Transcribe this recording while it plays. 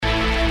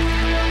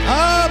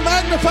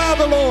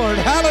Magnify the Lord.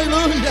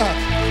 Hallelujah.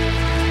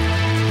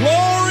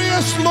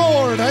 Glorious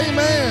Lord.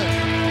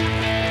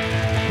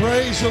 Amen.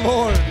 Praise the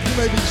Lord. You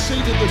may be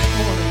seated this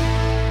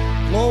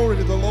morning. Glory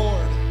to the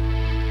Lord.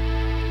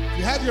 If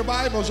you have your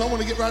Bibles, I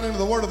want to get right into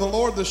the word of the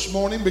Lord this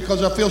morning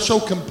because I feel so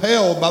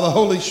compelled by the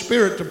Holy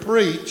Spirit to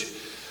preach.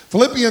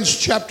 Philippians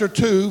chapter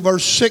 2,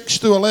 verse 6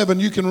 through 11.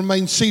 You can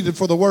remain seated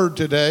for the word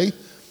today.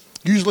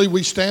 Usually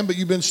we stand, but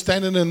you've been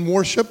standing in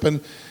worship,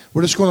 and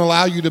we're just going to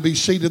allow you to be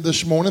seated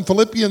this morning.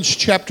 Philippians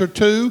chapter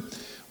 2,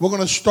 we're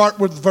going to start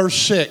with verse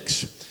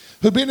 6.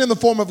 Who being in the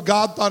form of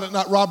God thought it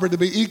not robbery to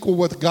be equal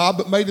with God,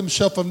 but made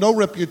himself of no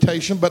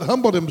reputation, but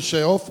humbled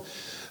himself,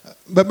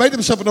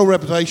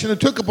 and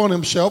took upon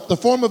himself the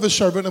form of a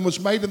servant, and was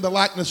made in the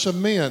likeness of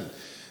men.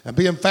 And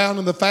being found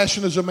in the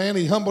fashion as a man,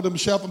 he humbled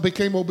himself and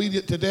became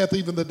obedient to death,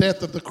 even the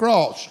death of the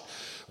cross.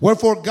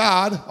 Wherefore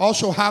God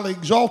also highly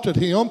exalted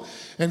him,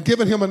 and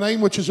given him a name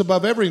which is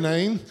above every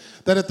name,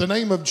 that at the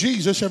name of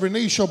Jesus every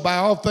knee shall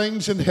bow,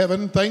 things in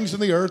heaven, things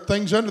in the earth,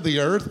 things under the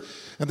earth,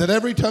 and that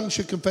every tongue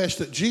should confess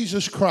that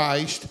Jesus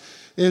Christ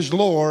is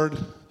Lord,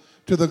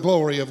 to the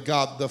glory of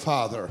God the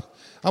Father.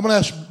 I'm going to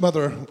ask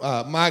Mother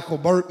Michael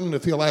Burton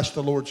if he'll ask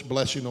the Lord's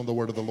blessing on the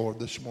word of the Lord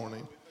this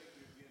morning.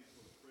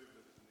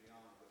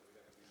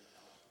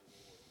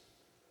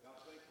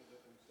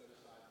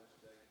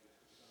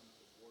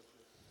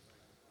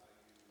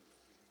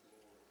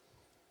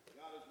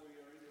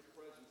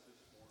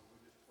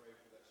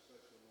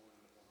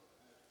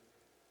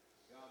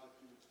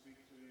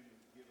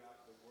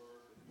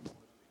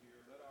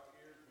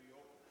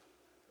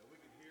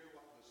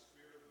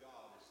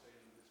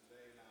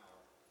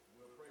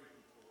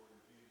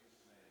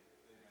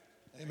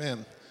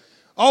 Amen.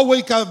 All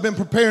week I've been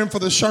preparing for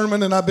the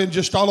sermon, and I've been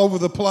just all over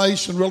the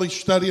place and really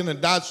studying and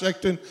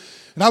dissecting.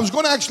 And I was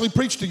going to actually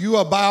preach to you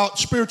about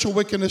spiritual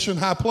wickedness in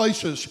high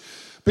places,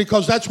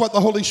 because that's what the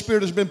Holy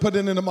Spirit has been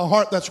putting into my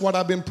heart. That's what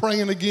I've been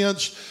praying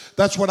against.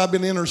 That's what I've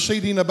been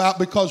interceding about,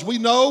 because we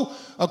know,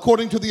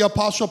 according to the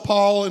Apostle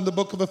Paul in the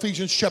book of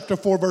Ephesians chapter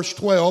 4, verse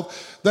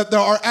 12, that there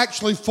are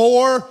actually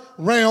 4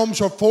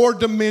 realms or 4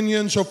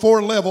 dominions or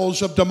 4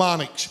 levels of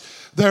demonics.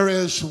 There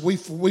is,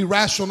 we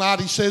wrestle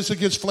not, he says,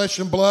 against flesh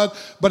and blood,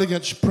 but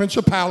against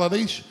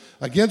principalities,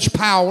 against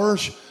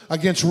powers,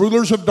 against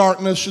rulers of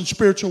darkness, and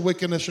spiritual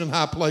wickedness in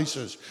high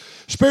places.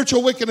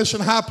 Spiritual wickedness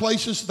in high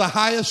places is the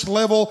highest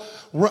level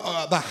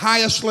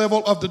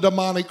of the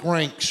demonic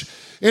ranks.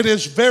 It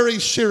is very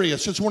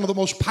serious. It's one of the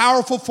most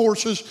powerful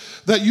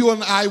forces that you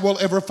and I will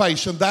ever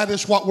face, and that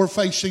is what we're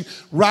facing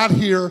right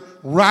here,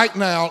 right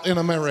now in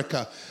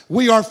America.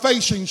 We are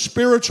facing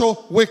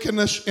spiritual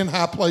wickedness in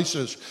high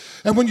places.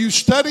 And when you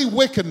study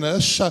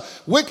wickedness,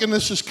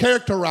 wickedness is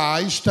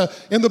characterized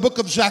in the book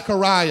of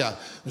Zechariah.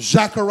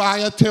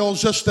 Zechariah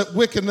tells us that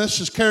wickedness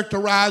is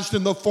characterized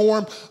in the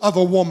form of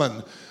a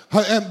woman.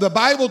 And the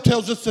Bible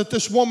tells us that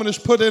this woman is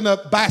put in a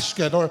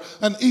basket or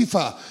an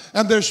ephah,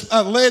 and there's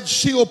a lead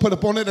seal put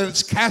upon it, and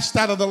it's cast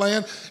out of the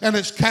land, and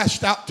it's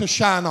cast out to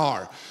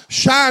Shinar.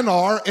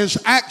 Shinar is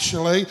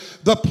actually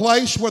the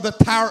place where the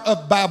Tower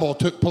of Babel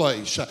took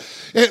place.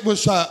 It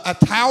was a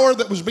tower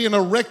that was being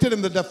erected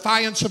in the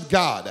defiance of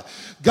God.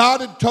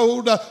 God had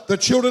told the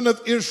children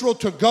of Israel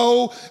to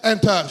go and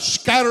to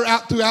scatter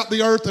out throughout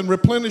the earth and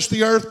replenish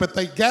the earth, but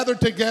they gathered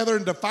together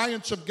in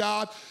defiance of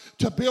God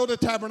to build a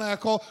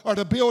tabernacle, or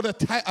to build a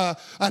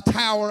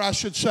tower, I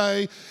should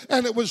say.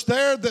 And it was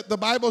there that the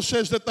Bible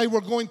says that they were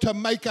going to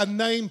make a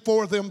name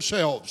for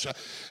themselves.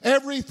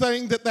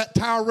 Everything that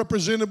tower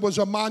represented was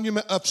a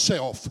monument of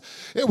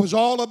self. It was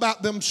all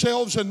about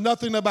themselves and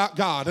nothing about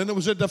God. And it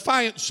was a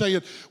defiance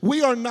saying,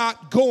 we are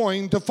not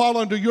going to fall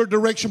under your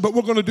direction, but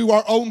we're going to do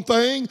our own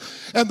thing.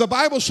 And the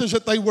Bible says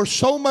that they were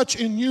so much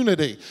in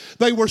unity.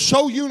 They were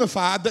so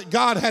unified that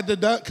God had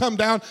to come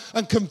down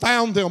and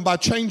confound them by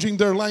changing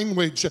their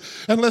language,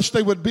 unless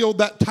they would build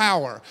that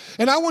tower.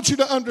 And I want you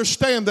to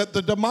understand that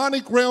the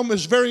demonic realm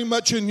is very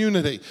much in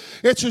unity.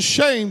 It's a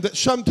shame that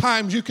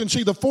sometimes you can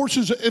see the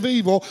forces of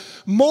evil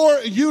more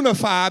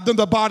unified than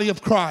the body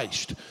of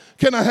Christ.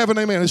 Can I have an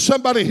amen? Is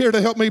somebody here to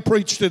help me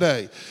preach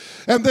today?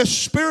 And this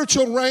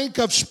spiritual rank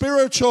of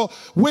spiritual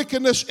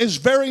wickedness is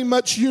very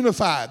much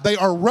unified. They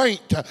are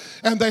ranked,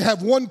 and they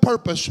have one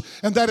purpose,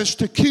 and that is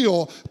to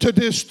kill,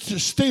 to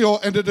steal,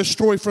 and to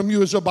destroy from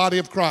you as a body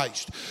of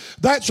Christ.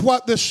 That's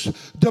what this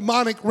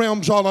demonic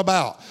realm's all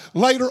about.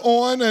 Later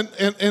on,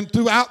 and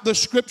throughout the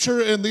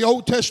scripture in the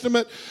Old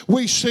Testament,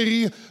 we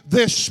see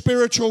this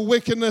spiritual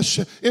wickedness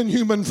in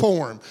human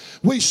form.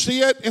 We see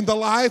it in the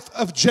life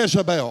of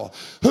Jezebel,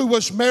 who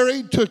was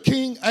married to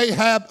King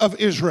Ahab of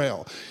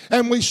Israel.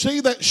 And we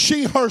see that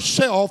she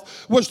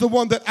herself was the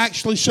one that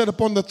actually sat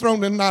upon the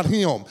throne and not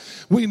him.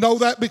 We know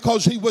that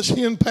because he was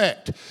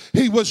henpecked.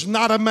 He was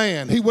not a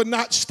man. He would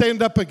not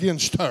stand up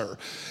against her.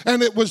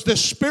 And it was the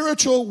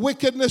spiritual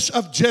wickedness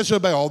of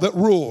Jezebel that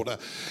ruled.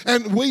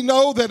 And we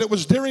know that it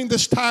was during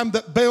this time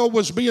that Baal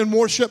was being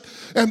worshipped,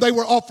 and they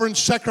were offering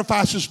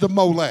sacrifices to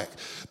Molech.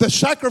 The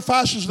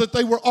sacrifices that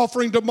they were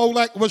offering to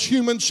Molech was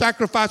human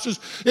sacrifices.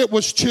 It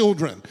was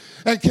children.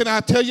 And can I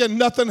tell you,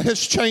 nothing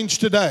has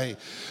changed today,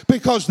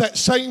 because that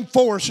same same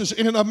forces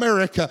in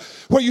America,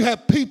 where you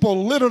have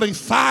people literally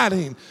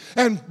fighting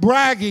and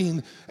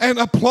bragging and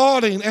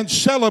applauding and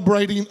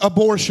celebrating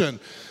abortion.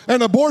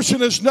 And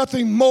abortion is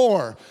nothing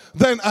more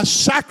than a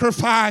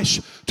sacrifice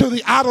to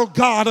the idol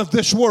god of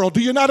this world.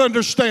 Do you not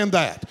understand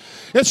that?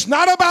 It's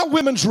not about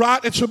women's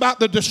right. It's about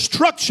the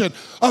destruction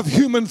of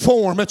human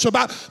form. It's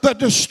about the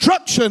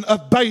destruction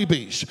of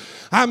babies.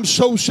 I'm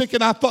so sick,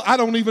 and I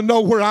don't even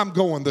know where I'm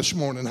going this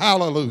morning.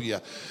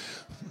 Hallelujah.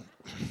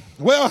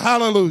 Well,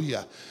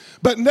 hallelujah.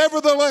 But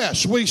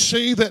nevertheless, we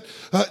see that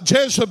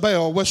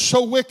Jezebel was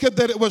so wicked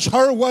that it was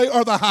her way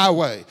or the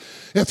highway.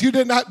 If you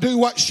did not do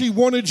what she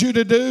wanted you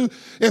to do,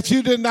 if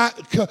you did not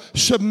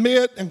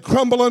submit and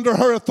crumble under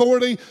her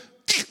authority,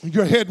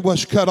 your head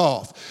was cut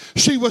off.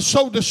 She was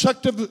so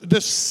deceptive,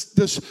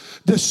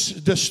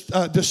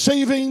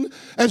 deceiving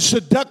and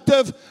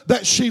seductive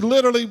that she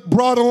literally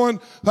brought on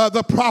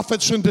the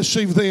prophets and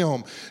deceived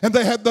them. And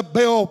they had the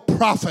Baal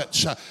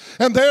prophets.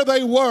 And there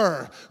they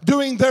were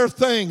doing their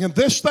thing. And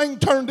this thing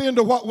turned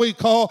into what we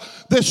call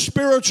this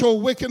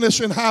spiritual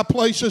wickedness in high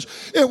places.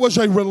 It was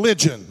a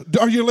religion.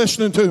 Are you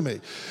listening to me?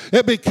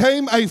 It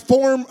became a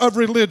form of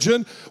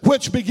religion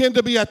which began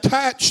to be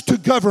attached to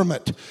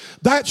government.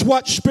 That's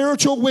what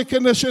spiritual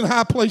wickedness in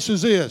high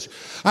places is.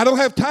 I don't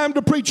have time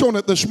to preach on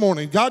it this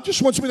morning. God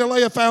just wants me to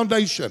lay a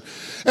foundation.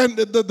 And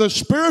the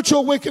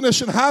spiritual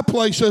wickedness in high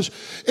places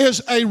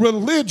is a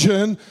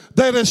religion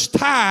that is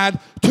tied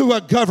to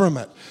a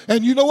government.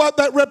 And you know what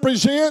that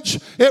represents?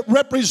 It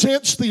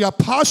represents the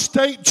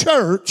apostate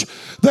church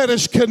that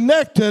is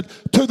connected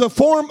to the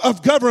form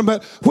of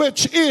government,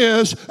 which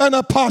is an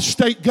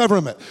apostate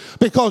government.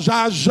 Because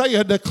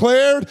Isaiah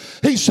declared,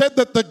 he said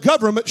that the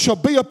government shall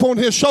be upon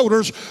his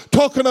shoulders,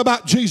 talking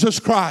about Jesus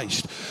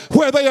Christ.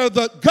 Where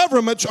the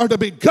governments are to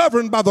be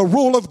governed by the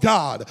rule of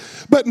God.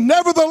 But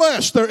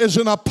nevertheless, there is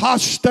an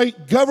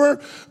apostate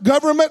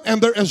government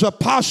and there is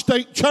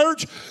apostate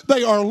church.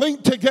 They are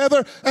linked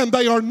together and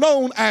they are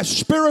known as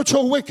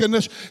spiritual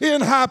wickedness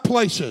in high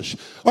places.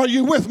 Are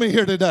you with me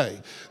here today?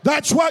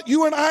 That's what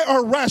you and I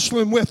are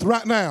wrestling with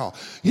right now.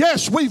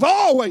 Yes, we've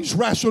always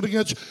wrestled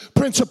against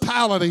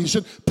principalities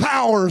and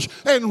powers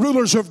and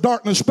rulers of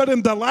darkness. But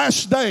in the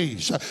last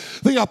days,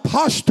 the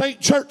apostate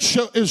church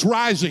is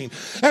rising.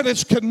 And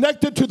it's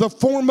connected to the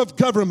form of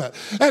government.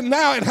 And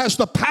now it has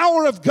the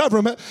power of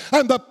government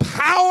and the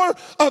power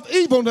of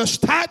evilness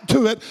tied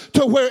to it,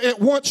 to where it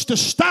wants to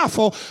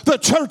stifle the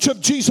church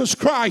of Jesus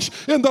Christ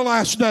in the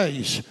last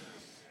days.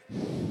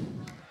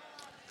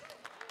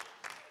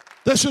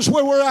 This is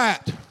where we're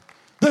at.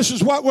 This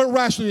is what we're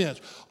wrestling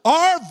against.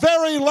 Our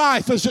very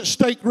life is at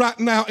stake right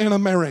now in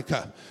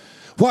America.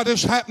 What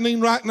is happening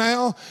right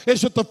now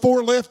is that the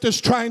four left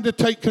is trying to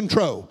take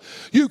control.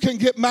 You can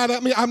get mad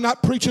at me. I'm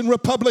not preaching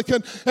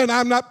Republican and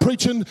I'm not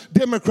preaching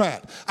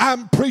Democrat.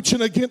 I'm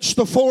preaching against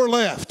the four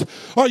left.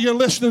 Are you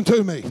listening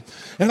to me?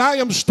 And I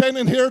am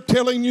standing here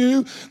telling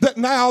you that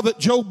now that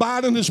Joe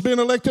Biden has been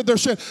elected, they're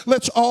saying,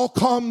 let's all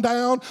calm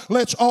down.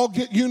 Let's all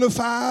get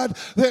unified.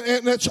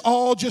 And let's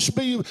all just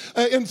be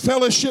in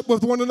fellowship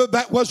with one another.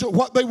 That wasn't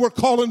what they were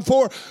calling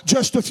for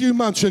just a few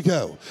months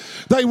ago.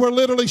 They were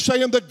literally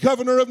saying the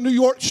governor of New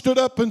York stood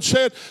up and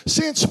said,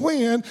 since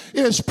when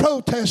is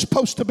protest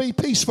supposed to be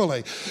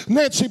peacefully?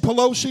 Nancy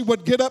Pelosi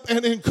would get up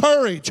and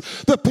encourage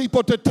the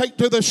people to take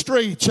to the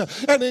streets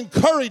and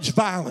encourage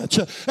violence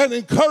and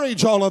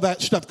encourage all of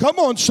that stuff. Come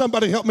on,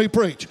 somebody help me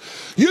preach.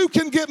 You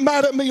can get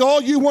mad at me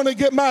all you want to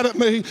get mad at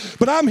me,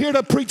 but I'm here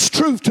to preach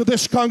truth to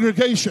this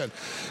congregation.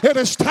 It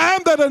is time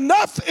that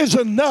enough is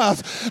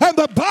enough and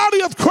the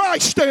body of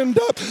Christ stand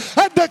up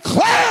and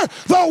declare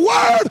the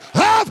word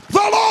of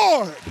the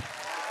Lord.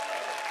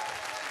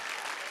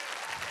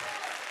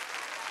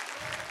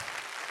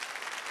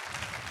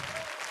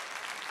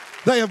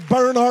 They have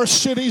burned our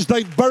cities.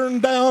 They've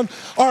burned down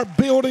our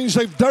buildings.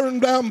 They've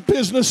burned down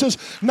businesses.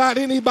 Not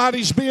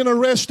anybody's being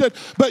arrested.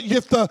 But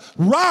if the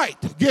right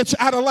gets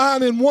out of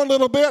line in one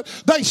little bit,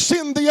 they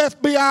send the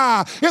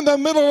FBI in the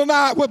middle of the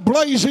night with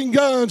blazing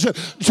guns and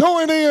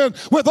join in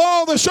with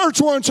all the search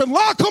warrants and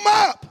lock them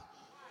up.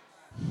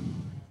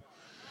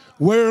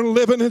 We're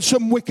living in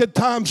some wicked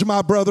times,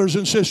 my brothers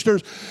and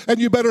sisters,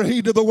 and you better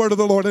heed to the word of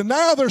the Lord. And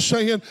now they're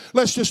saying,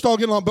 let's just all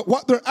get along. But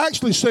what they're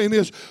actually saying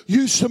is,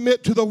 you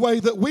submit to the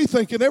way that we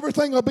think and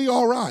everything will be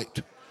all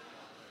right.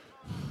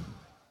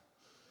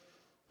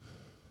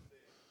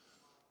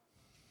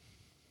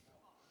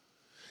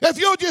 If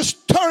you'll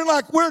just turn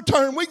like we're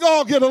turning, we can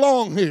all get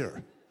along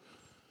here.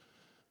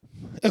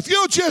 If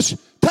you'll just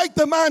take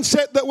the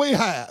mindset that we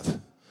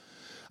have,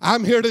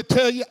 I'm here to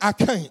tell you I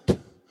can't.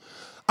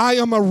 I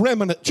am a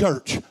remnant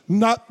church,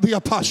 not the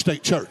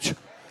apostate church.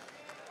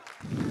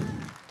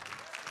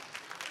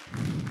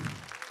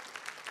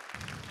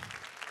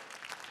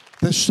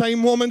 The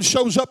same woman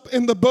shows up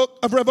in the book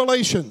of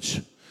Revelations.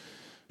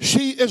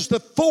 She is the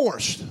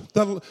force,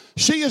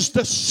 she is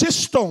the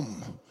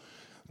system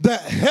that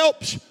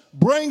helps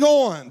bring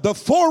on the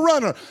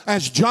forerunner,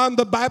 as John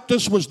the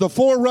Baptist was the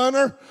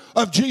forerunner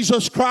of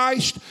Jesus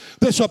Christ.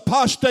 This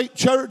apostate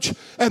church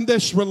and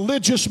this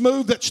religious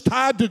move that's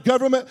tied to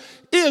government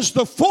is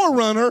the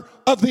forerunner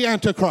of the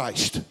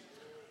Antichrist.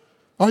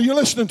 Are you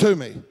listening to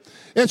me?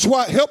 It's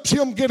what helps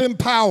him get in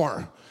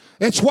power.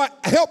 It's what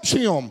helps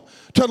him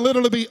to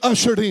literally be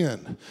ushered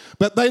in.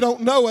 But they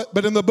don't know it.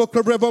 But in the book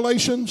of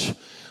Revelations,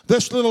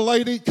 this little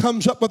lady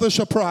comes up with a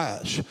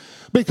surprise.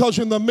 Because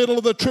in the middle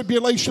of the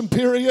tribulation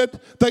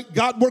period, thank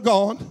God we're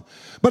gone.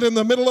 But in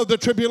the middle of the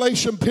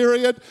tribulation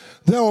period,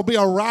 there will be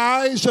a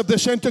rise of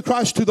this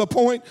Antichrist to the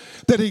point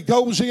that he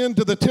goes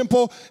into the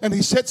temple and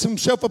he sets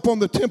himself upon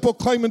the temple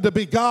claiming to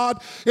be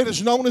God. It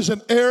is known as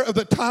an heir of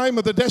the time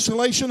of the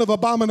desolation of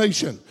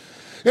abomination.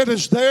 It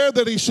is there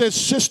that he says,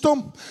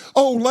 system,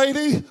 old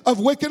lady of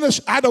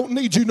wickedness, I don't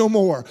need you no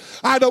more.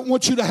 I don't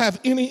want you to have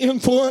any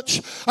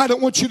influence. I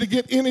don't want you to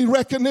get any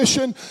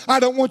recognition. I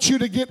don't want you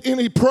to get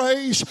any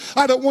praise.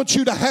 I don't want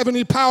you to have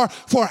any power,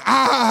 for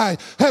I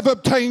have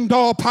obtained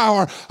all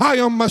power. I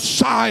am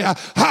Messiah.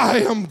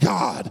 I am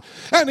God.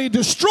 And he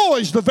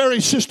destroys the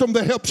very system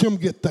that helps him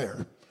get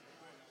there.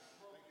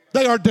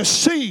 They are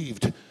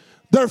deceived.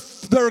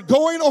 They're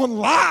going on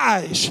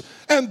lies,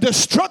 and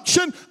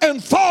destruction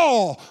and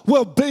fall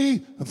will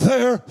be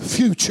their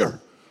future.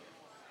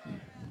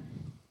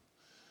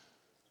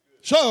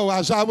 So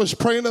as I was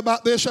praying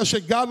about this, I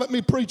said, God, let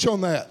me preach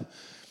on that.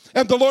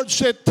 And the Lord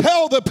said,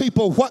 tell the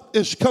people what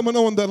is coming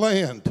on the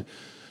land.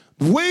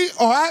 We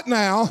are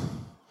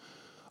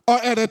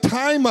at a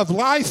time of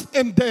life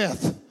and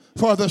death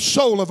for the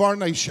soul of our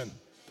nation.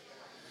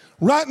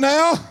 Right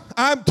now,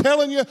 I'm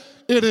telling you,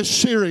 it is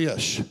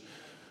serious.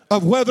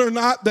 Of whether or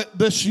not that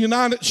this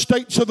United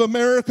States of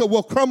America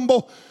will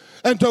crumble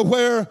and to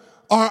where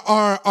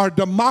our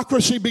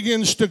democracy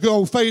begins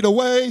to fade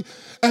away,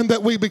 and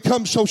that we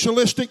become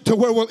socialistic to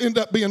where we'll end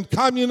up being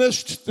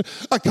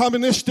a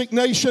communistic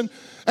nation,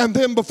 and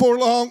then before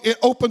long it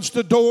opens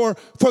the door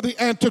for the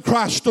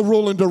Antichrist to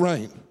rule and to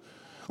reign.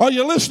 Are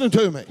you listening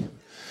to me?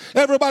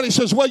 Everybody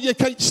says, well, you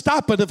can't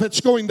stop it if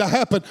it's going to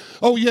happen.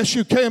 Oh, yes,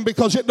 you can,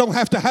 because it don't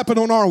have to happen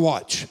on our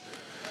watch.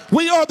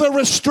 We are the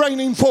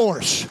restraining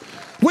force.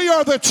 We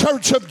are the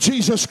church of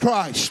Jesus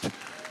Christ.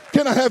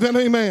 Can I have an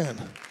amen?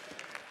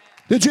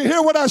 Did you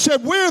hear what I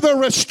said? We're the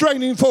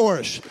restraining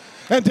force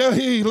until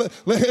he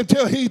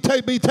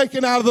be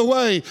taken out of the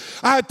way.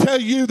 I tell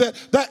you that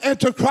the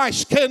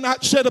Antichrist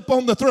cannot sit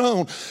upon the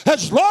throne.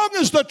 As long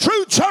as the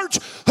true church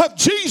of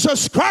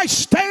Jesus Christ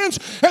stands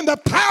in the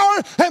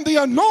power and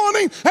the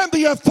anointing and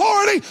the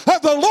authority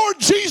of the Lord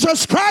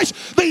Jesus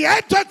Christ, the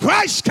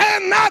Antichrist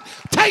cannot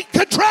take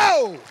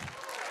control.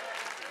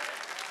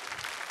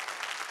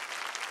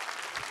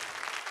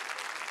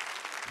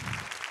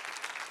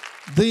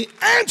 The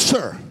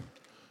answer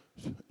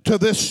to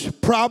this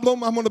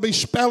problem I'm going to be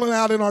spelling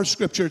out in our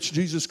scripture. It's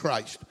Jesus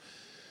Christ.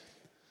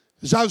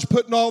 As I was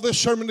putting all this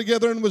sermon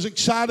together and was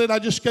excited, I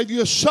just gave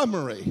you a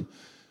summary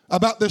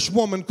about this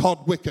woman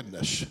called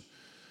wickedness.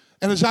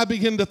 And as I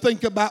begin to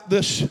think about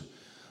this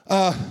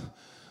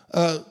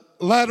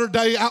latter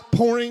day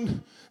outpouring,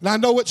 and I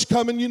know it's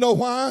coming, you know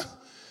why?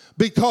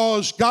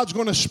 Because God's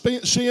going to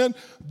send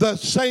the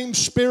same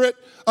spirit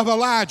of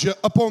Elijah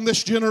upon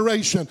this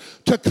generation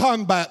to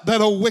combat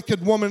that old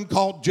wicked woman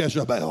called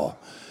Jezebel.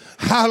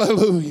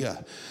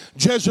 Hallelujah.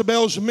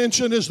 Jezebel's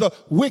mentioned as the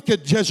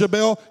wicked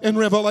Jezebel in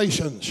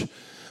Revelations.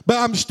 But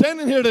I'm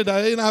standing here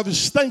today and I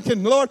was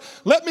thinking, Lord,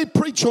 let me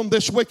preach on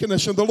this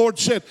wickedness. And the Lord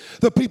said,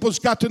 the people's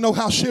got to know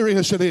how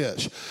serious it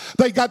is.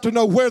 They got to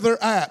know where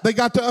they're at. They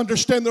got to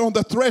understand they're on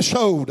the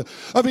threshold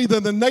of either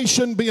the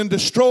nation being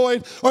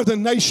destroyed or the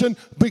nation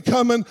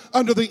becoming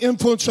under the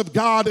influence of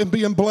God and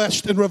being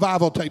blessed and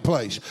revival take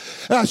place.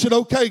 And I said,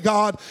 okay,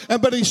 God.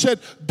 But he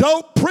said,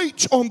 don't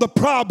preach on the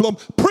problem,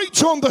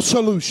 preach on the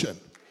solution.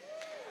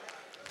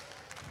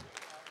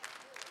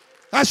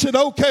 I said,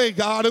 okay,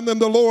 God. And then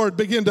the Lord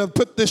began to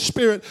put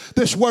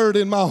this word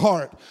in my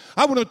heart.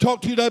 I want to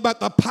talk to you today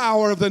about the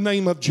power of the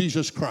name of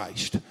Jesus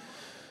Christ.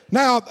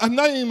 Now, a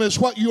name is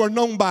what you are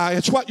known by.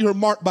 It's what you're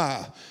marked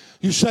by.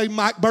 You say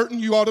Mike Burton,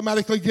 you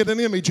automatically get an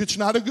image. It's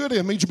not a good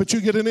image, but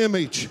you get an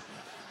image.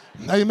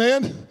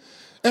 Amen?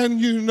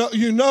 And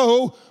you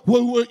know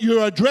what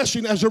you're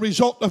addressing as a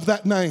result of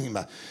that name.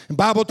 In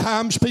Bible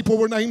times, people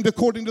were named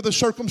according to the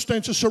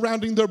circumstances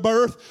surrounding their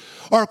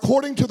birth, or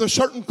according to the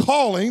certain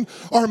calling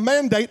or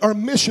mandate or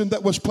mission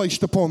that was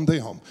placed upon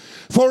them.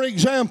 For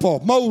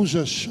example,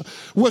 Moses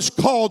was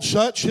called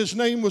such. His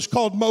name was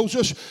called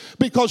Moses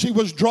because he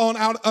was drawn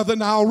out of the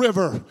Nile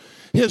River.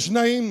 His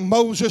name,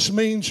 Moses,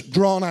 means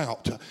drawn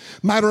out.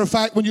 Matter of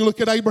fact, when you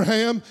look at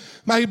Abraham,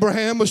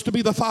 Abraham was to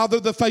be the father,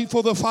 the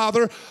faithful, the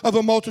father of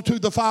a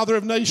multitude, the father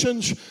of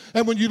nations.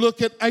 And when you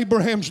look at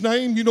Abraham's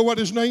name, you know what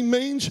his name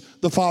means?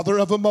 The father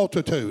of a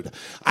multitude.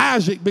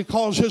 Isaac,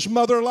 because his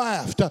mother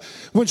laughed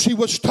when she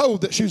was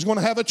told that she was going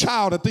to have a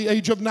child at the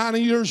age of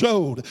 90 years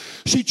old.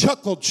 She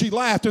chuckled, she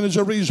laughed, and as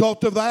a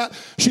result of that,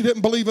 she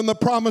didn't believe in the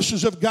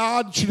promises of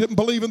God. She didn't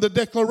believe in the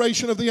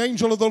declaration of the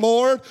angel of the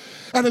Lord.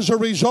 And as a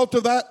result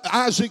of that,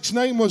 Isaac's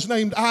name was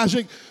named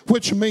Isaac,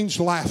 which means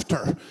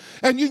laughter.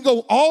 And you can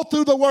go all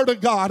through the Word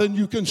of God and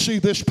you can see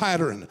this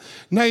pattern.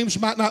 Names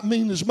might not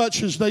mean as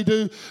much as they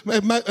do,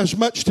 as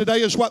much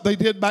today as what they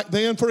did back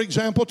then. For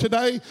example,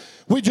 today,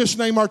 we just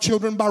name our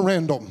children by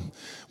random.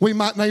 We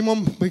might name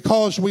them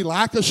because we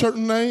like a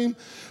certain name.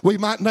 We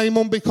might name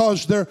them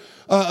because they're,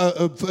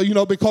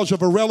 because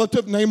of a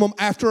relative. Name them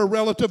after a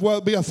relative, whether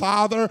it be a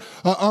father,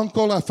 an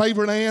uncle, a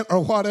favorite aunt,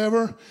 or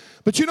whatever.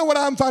 But you know what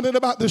I'm finding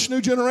about this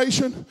new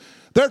generation?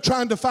 They're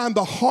trying to find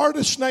the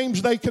hardest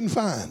names they can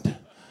find.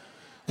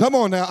 Come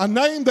on now, a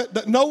name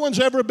that no one's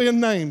ever been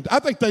named. I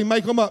think they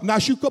make them up.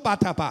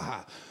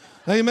 Nashukapatapaha.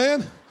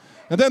 Amen?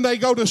 And then they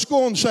go to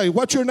school and say,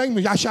 what's your name?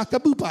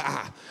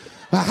 Yashakabupa.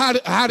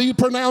 How do you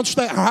pronounce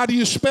that? How do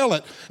you spell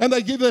it? And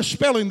they give this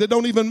spelling that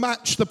don't even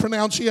match the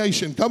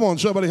pronunciation. Come on,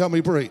 somebody help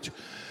me preach.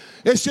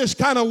 It's just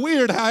kind of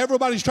weird how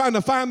everybody's trying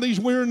to find these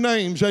weird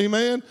names,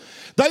 amen?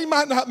 They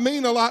might not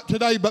mean a lot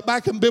today, but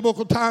back in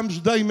biblical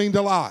times, they mean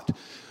a lot.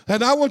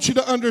 And I want you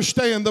to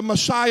understand the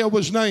Messiah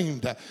was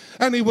named,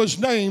 and he was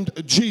named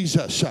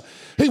Jesus.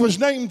 He was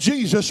named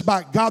Jesus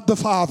by God the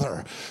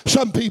Father.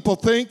 Some people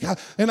think,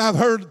 and I've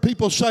heard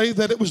people say,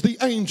 that it was the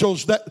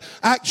angels that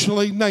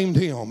actually named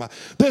him.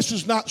 This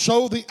is not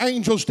so. The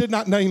angels did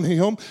not name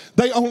him.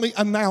 They only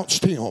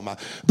announced him.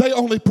 They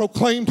only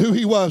proclaimed who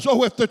he was.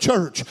 Oh, if the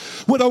church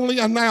would only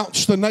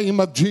announce the name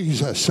of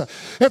Jesus.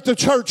 If the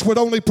church would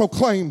only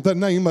proclaim the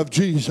name of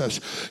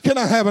Jesus. Can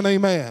I have an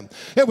amen?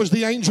 It was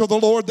the angel of the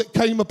Lord that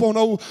came upon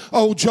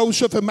old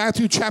Joseph in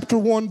Matthew chapter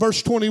 1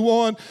 verse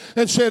 21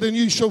 and said, and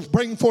you shall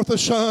bring forth a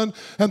son,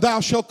 and thou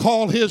shalt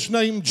call his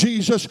name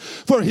Jesus,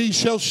 for he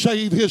shall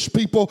save his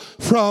people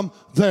from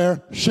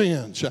their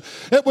sins.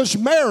 It was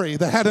Mary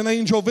that had an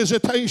angel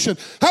visitation.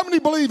 How many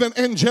believe in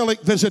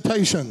angelic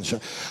visitations?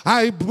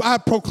 I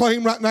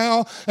proclaim right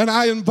now, and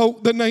I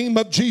invoke the name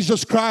of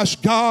Jesus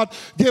Christ. God,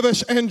 give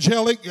us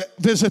angelic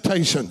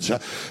visitations.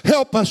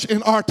 Help us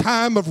in our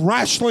time of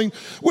wrestling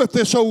with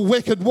this old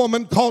wicked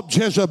woman called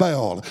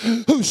Jezebel,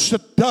 who's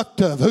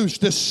seductive, who's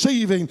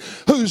deceiving,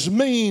 who's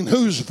mean,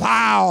 who's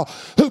vile,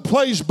 who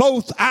plays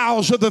both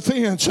aisles of the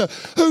fence,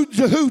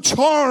 who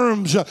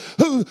charms,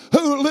 who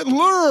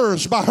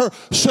lures by her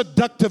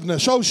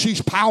seductiveness. Oh,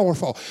 she's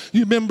powerful.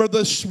 You remember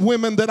this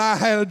women that I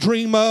had a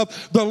dream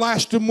of? The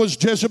last one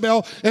was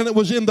Jezebel, and it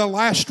was in the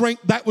last drink.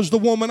 That was the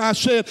woman I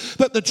said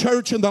that the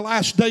church in the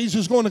last days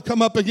is going to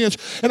come up against.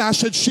 And I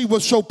said she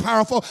was so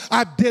powerful,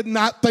 I did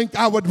not think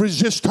I would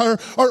resist her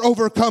or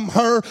overcome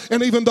her.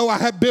 And even though I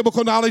had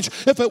biblical knowledge,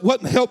 if it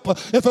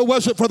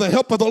wasn't for the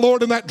help of the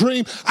Lord in that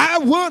dream, I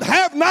would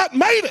have not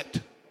made it.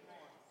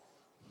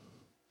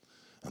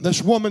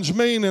 This woman's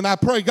mean, and I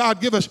pray God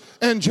give us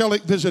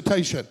angelic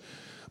visitation.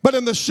 But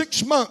in the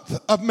 6th month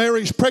of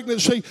Mary's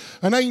pregnancy,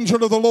 an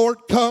angel of the Lord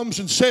comes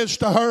and says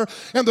to her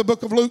in the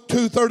book of Luke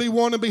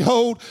 2:31, and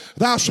behold,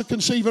 thou shalt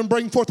conceive and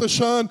bring forth a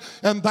son,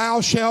 and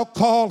thou shalt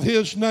call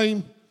his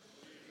name.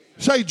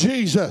 Say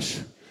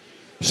Jesus.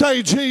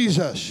 Say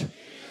Jesus.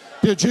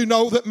 Did you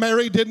know that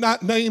Mary did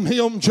not name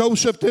him?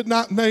 Joseph did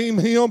not name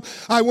him.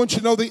 I want you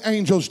to know the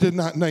angels did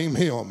not name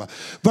him.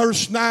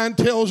 Verse 9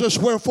 tells us,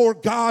 wherefore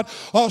God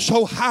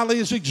also highly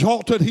has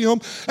exalted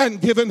him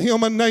and given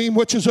him a name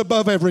which is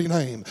above every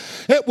name.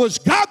 It was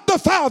God the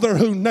Father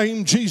who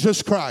named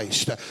Jesus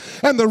Christ.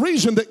 And the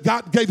reason that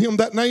God gave him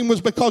that name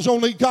was because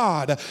only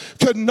God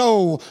could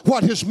know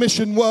what his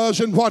mission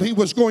was and what he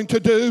was going to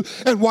do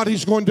and what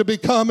he's going to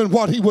become and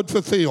what he would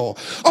fulfill.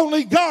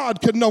 Only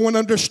God could know and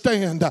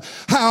understand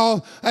how,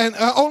 and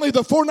only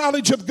the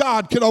foreknowledge of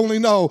God could only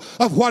know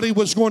of what he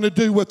was going to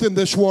do within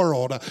this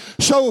world.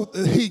 So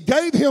he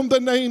gave him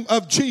the name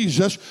of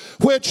Jesus,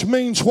 which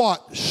means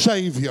what?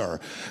 Savior.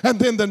 And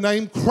then the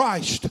name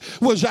Christ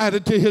was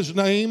added to his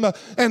name,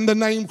 and the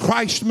name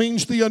Christ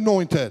means the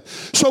anointed.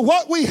 So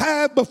what we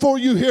have before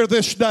you here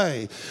this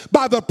day,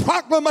 by the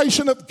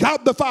proclamation of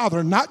God the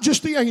Father, not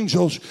just the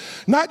angels,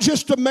 not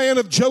just a man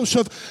of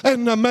Joseph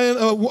and a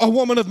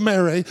woman of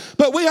Mary,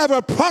 but we have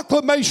a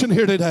proclamation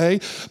here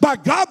today by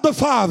God the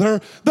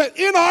Father that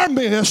in our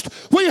midst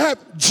we have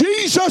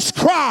Jesus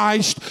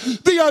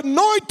Christ, the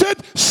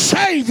anointed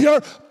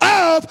Savior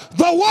of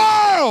the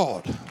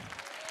world.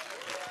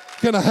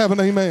 Can I have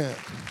an amen?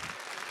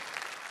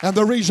 And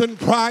the reason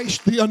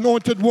Christ, the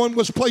anointed one,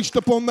 was placed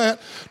upon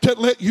that to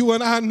let you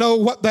and I know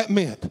what that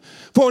meant.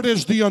 For it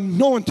is the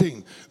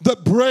anointing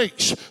that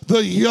breaks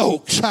the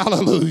yokes.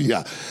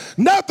 Hallelujah.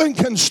 Nothing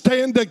can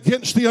stand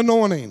against the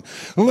anointing.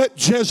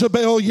 Let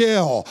Jezebel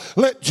yell.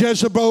 Let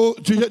Jezebel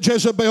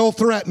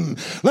threaten.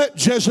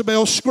 Let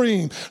Jezebel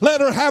scream. Let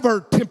her have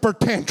her temper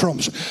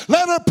tantrums.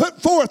 Let her put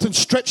forth and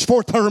stretch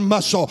forth her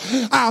muscle.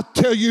 I'll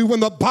tell you, when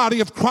the body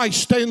of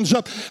Christ stands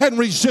up and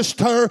resists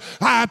her,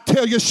 I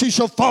tell you she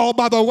shall fall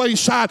by the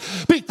wayside,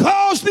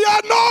 because the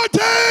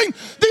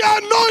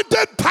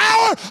anointed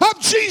power of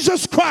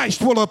Jesus Christ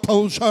will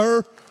oppose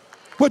her.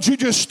 Would you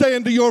just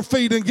stand to your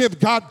feet and give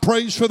God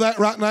praise for that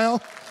right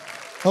now?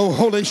 Oh,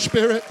 Holy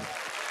Spirit.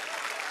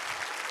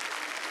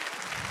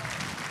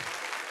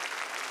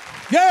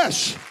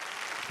 Yes.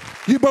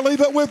 You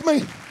believe it with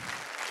me?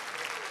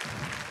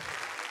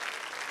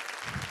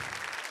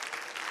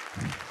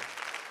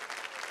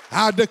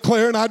 I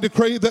declare and I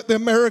decree that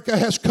America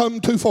has come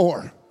too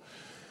far.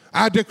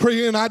 I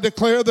decree and I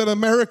declare that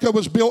America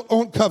was built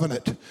on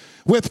covenant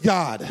with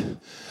God.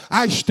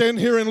 I stand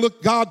here and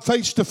look God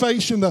face to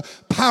face in the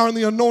power and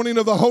the anointing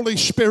of the Holy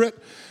Spirit,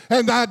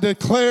 and I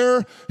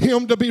declare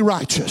him to be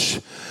righteous.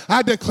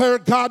 I declare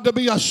God to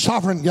be a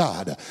sovereign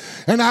God.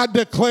 And I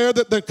declare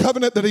that the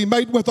covenant that he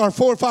made with our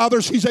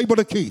forefathers, he's able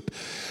to keep.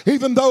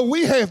 Even though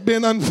we have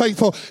been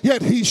unfaithful,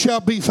 yet he shall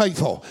be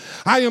faithful.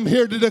 I am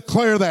here to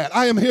declare that.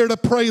 I am here to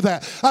pray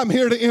that. I'm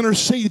here to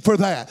intercede for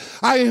that.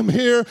 I am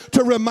here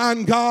to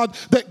remind God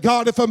that,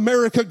 God, if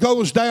America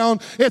goes down,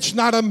 it's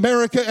not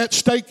America at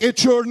stake,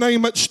 it's your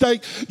name at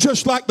stake.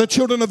 Just like the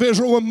children of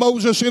Israel when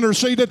Moses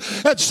interceded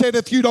and said,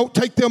 if you don't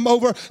take them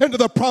over into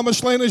the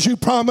promised land as you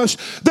promised,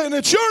 then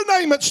it's your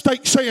name at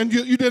stake, saying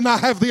you did not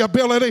have the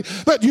ability,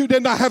 that you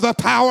did not have the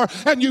power,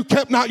 and you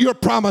kept not your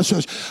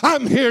promises.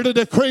 I'm here to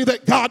decree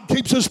that God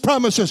keeps his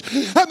promises,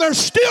 and there's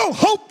still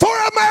hope for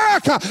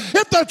America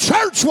if the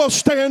church will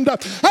stand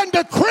up and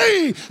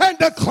decree and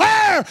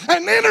declare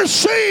and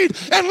intercede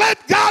and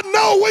let God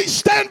know we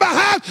stand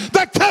behind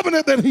the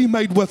covenant that he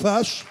made with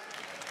us.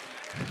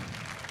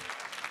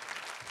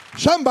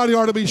 Somebody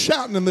ought to be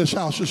shouting in this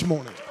house this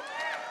morning.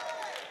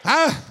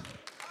 Hey.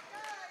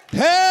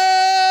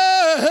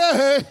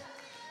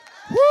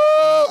 Woo!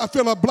 I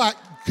feel a black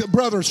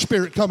brother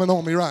spirit coming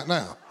on me right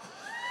now.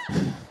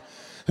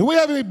 And we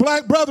have any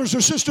black brothers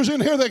or sisters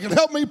in here that can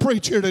help me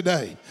preach here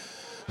today?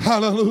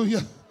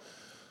 Hallelujah.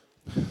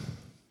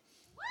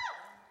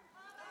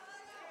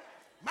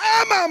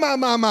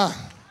 My.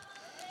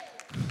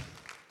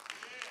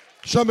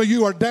 Some of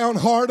you are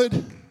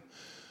downhearted.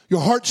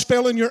 Your heart's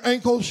failing your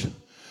ankles.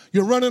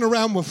 You're running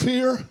around with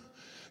fear.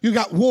 You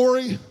got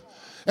worry.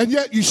 And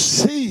yet you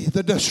see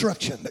the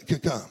destruction that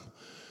could come.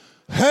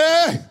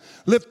 Hey,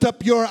 lift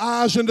up your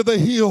eyes into the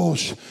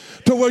hills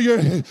to where your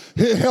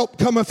help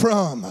coming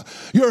from.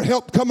 Your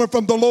help coming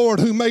from the Lord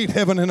who made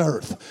heaven and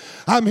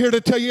earth. I'm here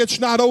to tell you it's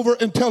not over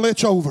until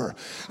it's over.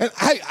 And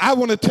I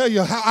want to tell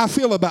you how I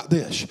feel about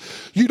this.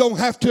 You don't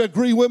have to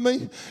agree with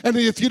me. And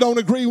if you don't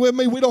agree with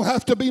me, we don't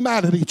have to be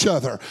mad at each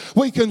other.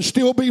 We can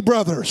still be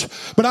brothers.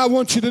 But I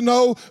want you to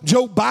know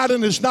Joe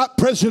Biden is not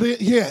president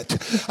yet.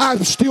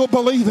 I'm still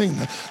believing.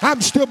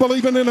 I'm still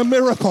believing in a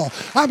miracle.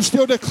 I'm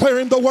still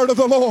declaring the word of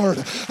the Lord.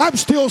 I'm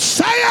still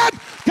saying,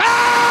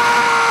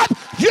 God,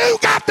 you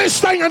got this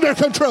thing under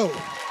control.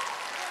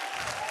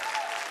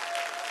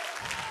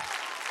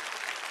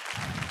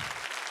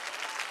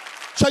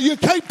 So you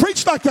can't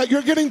preach like that.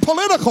 You're getting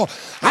political.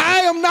 I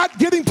am not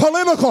getting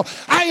political.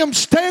 I am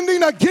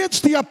standing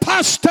against the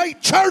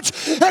apostate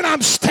church, and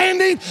I'm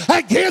standing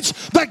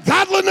against the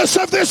godliness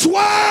of this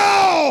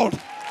world.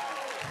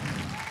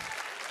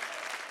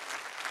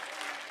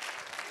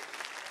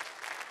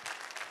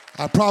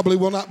 I probably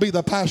will not be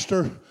the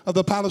pastor of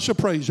the Palace of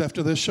Praise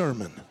after this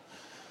sermon.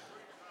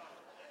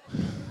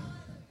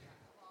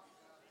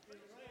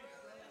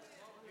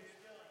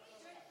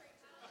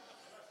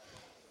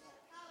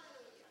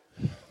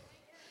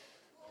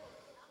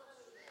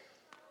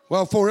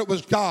 Well, for it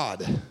was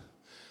God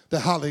that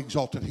highly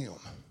exalted him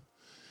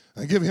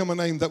and give him a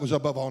name that was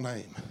above all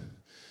name.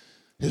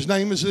 His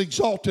name is an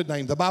exalted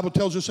name. The Bible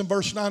tells us in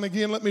verse 9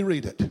 again, let me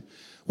read it.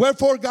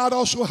 Wherefore God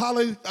also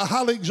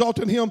highly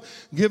exalted him,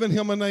 giving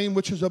him a name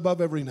which is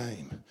above every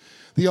name.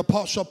 The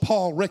Apostle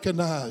Paul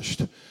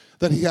recognized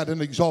that he had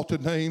an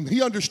exalted name.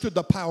 He understood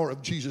the power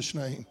of Jesus'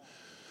 name.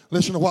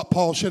 Listen to what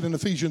Paul said in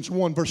Ephesians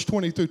 1, verse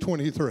 20 through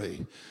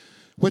 23.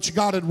 Which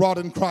God had wrought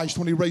in Christ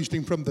when he raised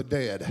him from the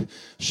dead,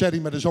 set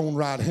him at his own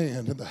right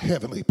hand in the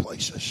heavenly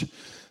places.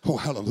 Oh,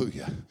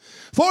 hallelujah.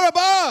 For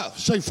above,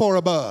 say for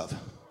above.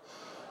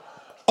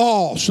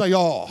 All, say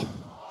all.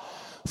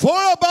 For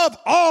above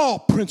all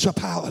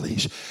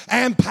principalities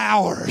and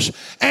powers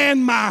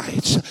and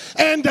mights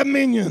and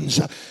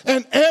dominions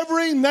and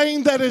every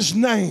name that is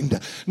named,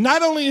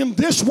 not only in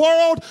this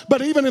world,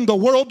 but even in the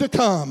world to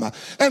come,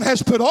 and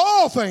has put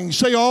all things,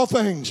 say all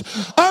things,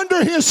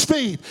 under his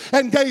feet,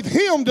 and gave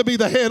him to be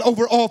the head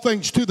over all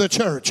things to the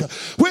church,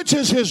 which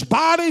is his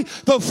body,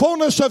 the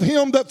fullness of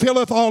him that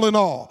filleth all in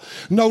all.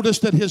 Notice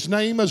that his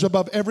name is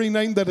above every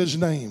name that is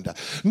named.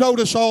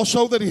 Notice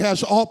also that he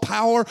has all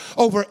power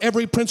over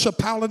every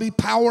principality,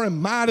 power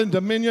and might and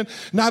dominion,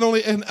 not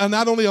only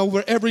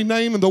over every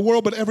name in the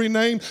world, but every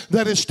name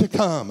that is to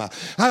come. And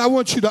I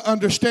want you to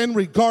understand,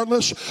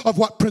 regardless of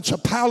what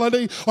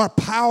principality or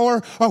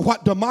power or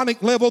what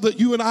demonic level that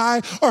you and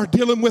I are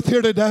dealing with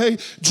here today,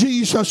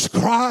 Jesus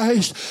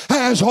Christ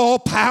has all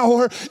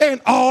power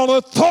and all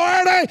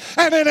authority,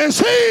 and it is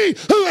he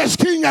who is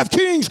King of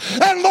kings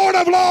and Lord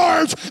of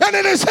lords, and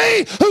it is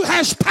he who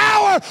has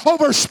power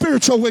over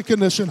spiritual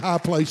wickedness in high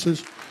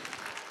places.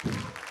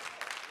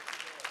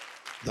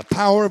 The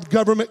power of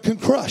government can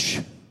crush.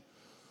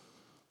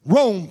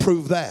 Rome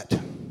proved that.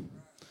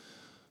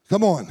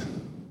 Come on.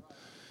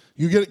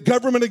 You get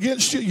government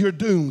against you, you're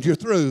doomed. You're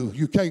through.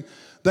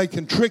 They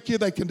can trick you.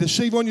 They can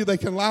deceive on you. They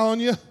can lie on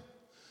you.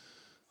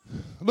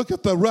 Look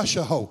at the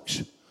Russia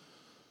hoax.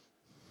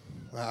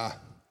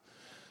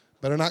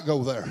 Better not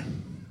go there.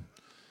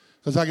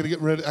 because I got to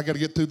get ready. I got to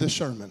get through this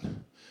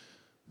sermon.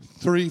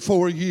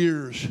 3-4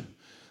 years,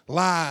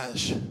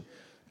 lies,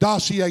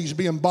 dossiers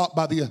being bought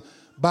by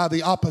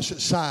the opposite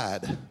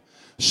side,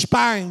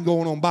 spying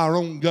going on by our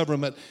own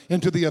government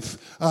into the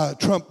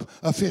Trump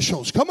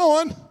officials. Come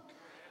on.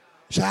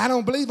 Say, I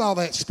don't believe all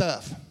that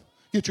stuff.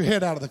 Get your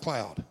head out of the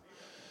cloud.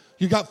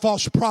 You got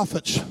false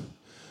prophets.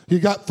 You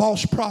got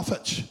false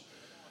prophets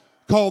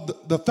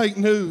called the fake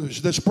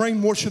news that's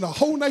brainwashing a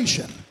whole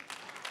nation.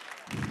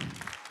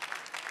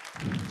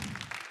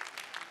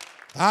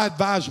 I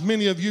advise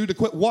many of you to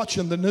quit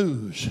watching the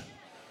news.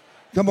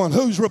 Come on,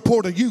 whose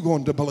report are you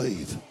going to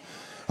believe?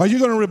 Are you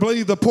going to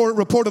believe the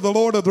report of the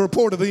Lord or the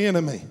report of the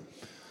enemy?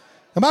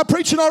 Am I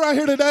preaching all right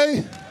here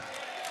today?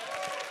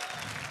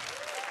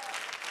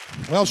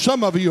 Well,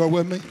 some of you are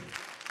with me.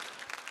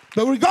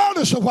 But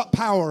regardless of what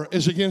power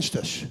is against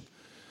us,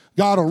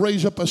 God will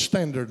raise up a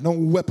standard. No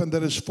weapon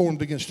that is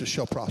formed against us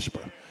shall prosper.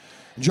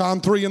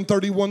 John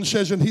 3:31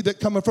 says, and he that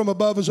cometh from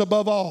above is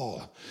above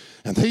all.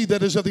 And he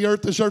that is of the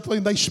earth is earthly,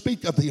 and they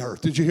speak of the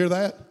earth. Did you hear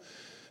that?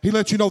 He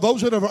lets you know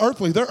those that are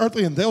earthly, they're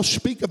earthly, and they'll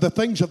speak of the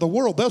things of the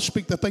world. They'll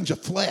speak the things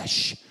of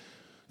flesh.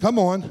 Come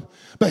on.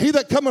 But he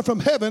that cometh from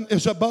heaven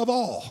is above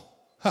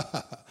all.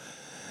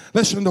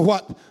 Listen to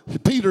what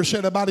Peter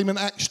said about him in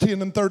Acts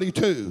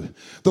 10:32.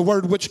 The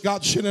word which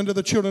God sent unto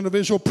the children of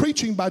Israel,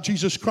 preaching by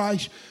Jesus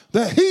Christ,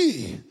 that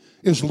he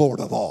is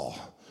Lord of all.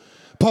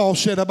 Paul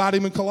said about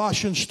him in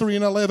Colossians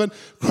 3:11,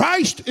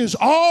 Christ is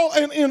all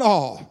and in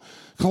all.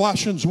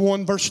 Colossians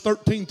 1 verse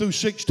 13 through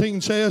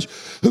 16 says,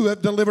 who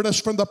have delivered us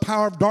from the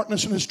power of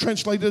darkness and has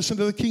translated us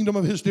into the kingdom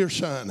of his dear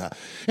Son,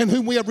 in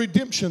whom we have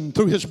redemption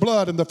through his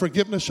blood and the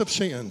forgiveness of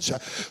sins,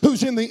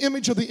 who's in the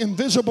image of the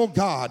invisible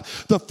God,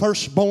 the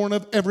firstborn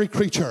of every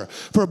creature.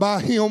 For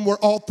by him were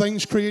all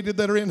things created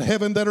that are in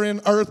heaven, that are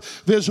in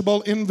earth,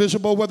 visible,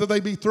 invisible, whether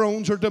they be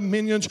thrones or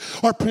dominions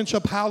or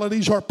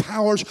principalities or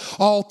powers.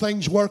 All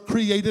things were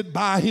created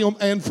by him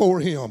and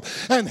for him.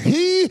 And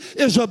he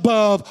is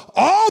above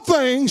all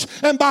things,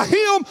 and by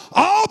him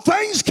all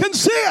things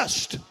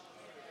consist.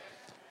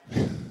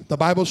 The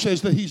Bible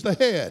says that he's the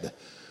head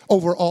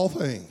over all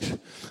things.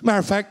 Matter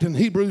of fact, in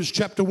Hebrews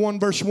chapter 1,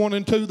 verse 1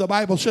 and 2, the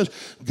Bible says,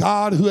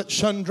 God, who at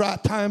sundry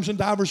times and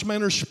divers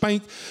manners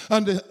spake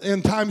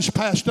in times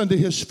past unto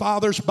his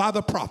fathers by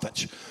the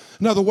prophets.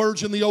 In other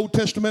words, in the Old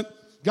Testament,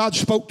 God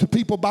spoke to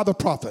people by the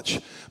prophets,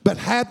 but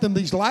hath in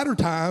these latter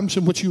times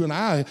in which you and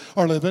I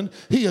are living,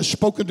 he has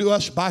spoken to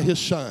us by his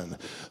Son,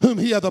 whom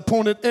he hath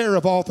appointed heir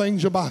of all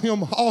things, and by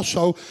him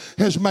also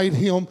has made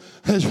him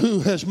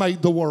who has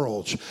made the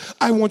worlds.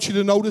 I want you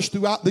to notice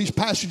throughout these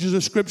passages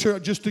of Scripture,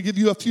 just to give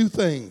you a few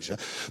things.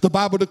 The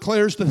Bible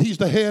declares that he's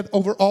the head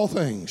over all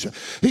things.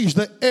 He's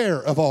the heir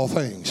of all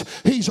things.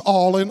 He's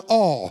all in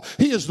all.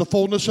 He is the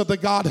fullness of the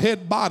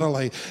Godhead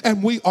bodily,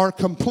 and we are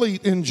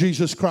complete in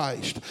Jesus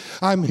Christ.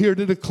 I'm here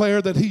to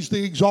declare that he's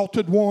the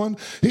exalted one.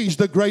 He's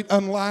the great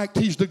unliked.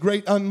 He's the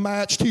great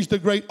unmatched. He's the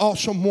great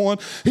awesome one.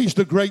 He's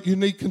the great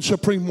unique and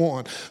supreme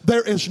one.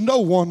 There is no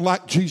one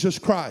like Jesus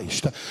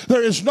Christ.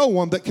 There is no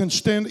one that can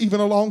stand even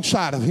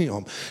alongside of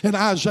him. In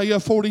Isaiah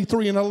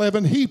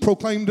 43:11, he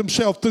proclaimed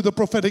himself through the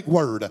prophetic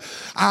word.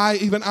 I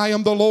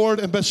am the Lord,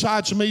 and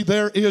besides me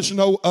there is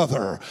no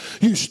other.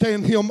 You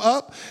stand him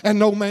up, and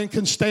no man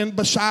can stand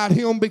beside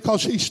him,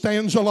 because he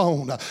stands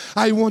alone.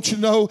 I want you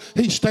to know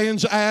he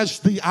stands as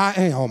the I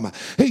am.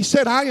 He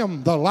said, I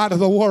am the light of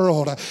the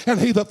world, and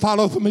he that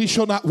followeth me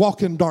shall not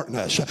walk in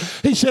darkness.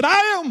 He said, I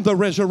am the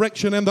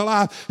resurrection and the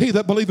life. He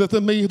that believeth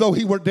in me, though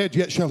he were dead,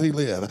 yet shall he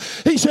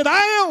live. He said, I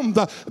am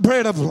the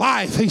bread of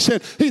life. He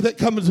said, he that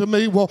cometh to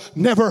me will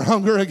never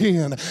hunger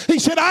again. He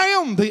said, I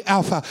am the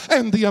Alpha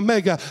and the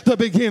Omega, the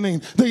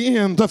beginning, the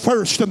end, the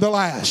first and the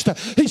last.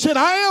 He said,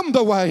 I am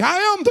the way, I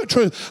am the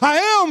truth, I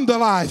am the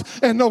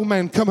life, and no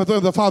man cometh to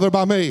the Father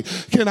by me.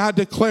 Can I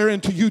declare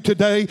unto you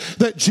today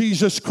that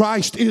Jesus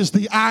Christ is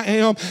the I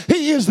am?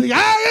 He is the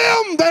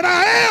I am that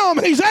I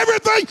am. He's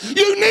everything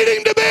you need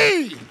him to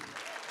be.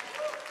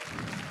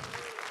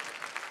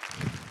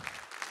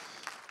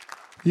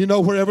 You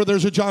know, wherever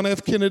there's a John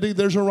F. Kennedy,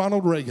 there's a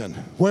Ronald Reagan.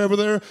 Wherever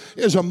there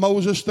is a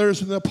Moses,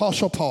 there's an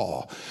Apostle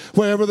Paul.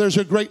 Wherever there's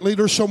a great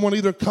leader, someone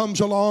either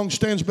comes along,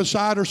 stands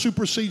beside, or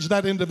supersedes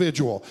that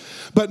individual.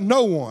 But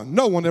no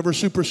one ever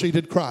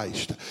superseded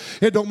Christ.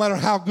 It don't matter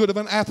how good of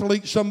an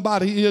athlete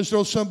somebody is,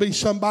 there'll be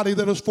somebody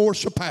that is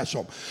forced to surpass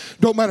them.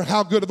 Don't matter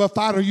how good of a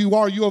fighter you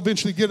are, you'll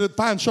eventually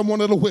find someone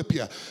that'll whip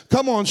you.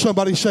 Come on,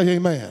 somebody say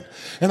amen.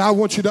 And I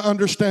want you to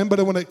understand,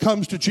 but when it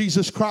comes to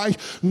Jesus Christ,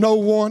 no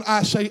one,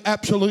 I say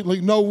absolutely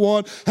no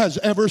one has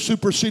ever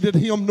superseded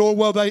him, nor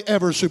will they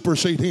ever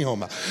supersede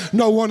him.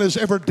 No one has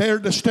ever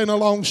dared to stand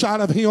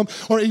alongside of him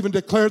or even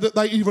declare that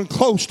they even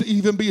close to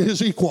even be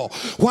his equal.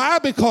 Why?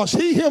 Because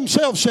he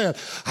himself said,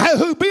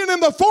 who being in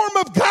the form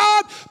of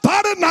God,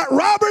 thought it not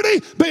robbery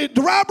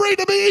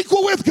to be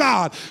equal with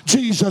God.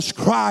 Jesus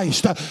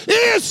Christ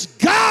is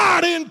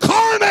God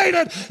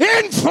incarnated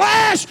in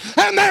flesh,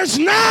 and there's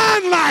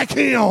none like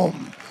him.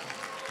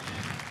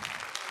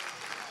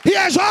 He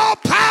has all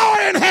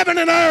power in heaven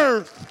and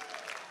earth.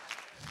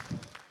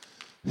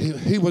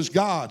 He was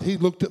God. He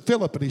looked at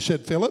Philip and he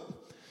said, Philip,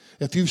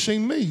 if you've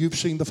seen me, you've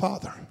seen the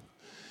Father.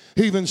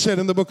 He even said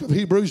in the book of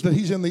Hebrews that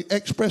he's in the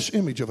express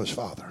image of his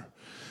Father.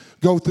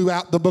 Go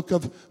throughout the book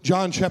of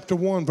John chapter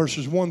 1,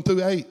 verses 1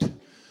 through 8.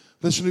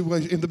 Listen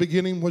to, in the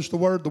beginning was the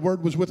Word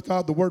was with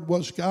God, the Word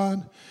was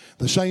God.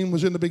 The same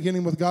was in the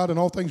beginning with God, and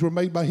all things were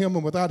made by him,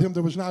 and without him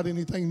there was not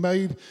anything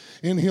made.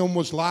 In him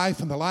was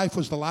life, and the life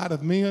was the light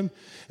of men.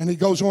 And he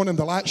goes on, and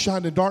the light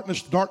shined in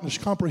darkness, the darkness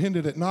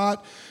comprehended it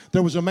not.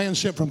 There was a man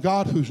sent from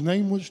God whose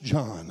name was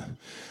John.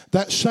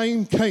 That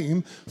same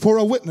came for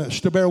a witness,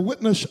 to bear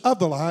witness of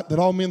the light, that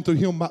all men through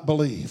him might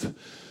believe.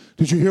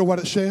 Did you hear what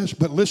it says?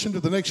 But listen to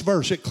the next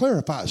verse. It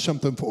clarifies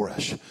something for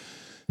us.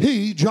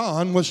 He,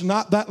 John, was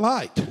not that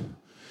light,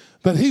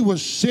 but he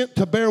was sent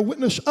to bear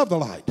witness of the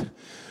light.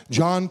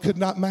 John could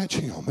not match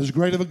him. As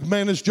great of a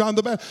man as John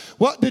the Baptist.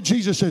 What did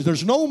Jesus say?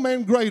 There's no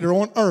man greater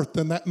on earth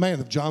than that man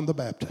of John the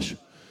Baptist.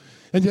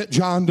 And yet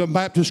John the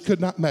Baptist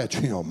could not match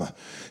him.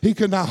 He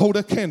could not hold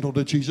a candle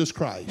to Jesus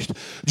Christ.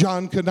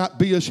 John could not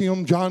be as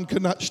him. John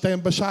could not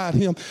stand beside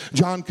him.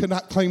 John could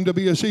not claim to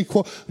be his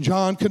equal.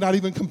 John could not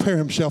even compare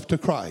himself to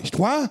Christ.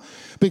 Why?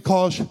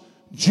 Because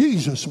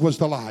Jesus was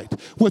the light,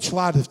 which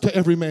lighteth to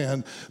every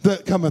man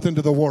that cometh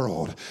into the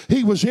world.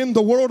 He was in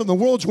the world, and the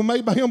worlds were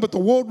made by him, but the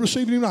world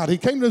received him not. He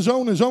came to his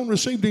own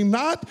received him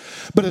not,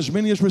 but as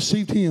many as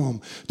received him,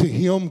 to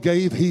him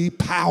gave he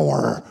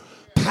power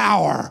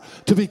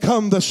to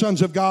become the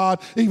sons of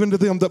God, even to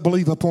them that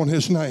believe upon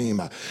his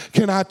name.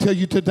 Can I tell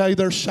you today,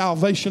 there's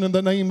salvation in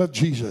the name of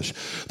Jesus.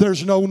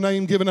 There's no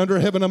name given under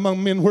heaven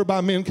among men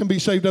whereby men can be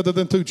saved other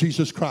than through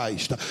Jesus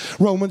Christ.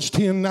 Romans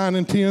 10, 9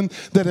 and 10,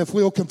 that if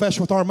we'll confess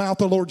with our mouth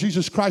the Lord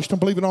Jesus Christ and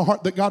believe in our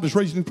heart that God is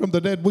raised him from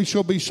the dead, we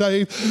shall be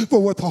saved. For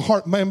with the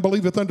heart man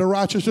believeth unto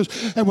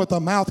righteousness, and with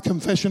the mouth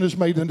confession is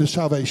made unto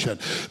salvation.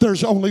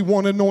 There's only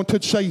one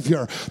anointed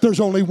Savior. There's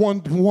only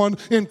one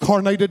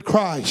incarnated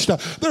Christ.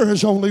 There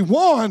is only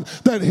one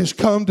that has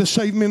come to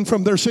save men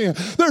from their sin.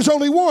 There's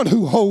only one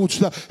who holds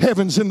the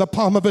heavens in the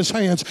palm of his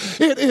hands.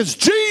 It is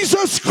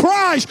Jesus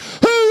Christ,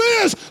 who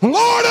is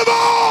Lord of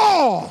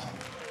all.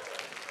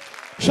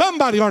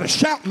 Somebody ought to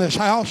shout in this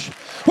house.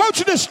 Why don't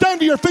you just stand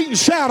to your feet and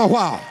shout a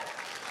while?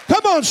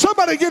 Come on,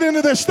 somebody get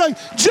into this thing.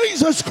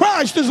 Jesus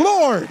Christ is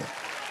Lord.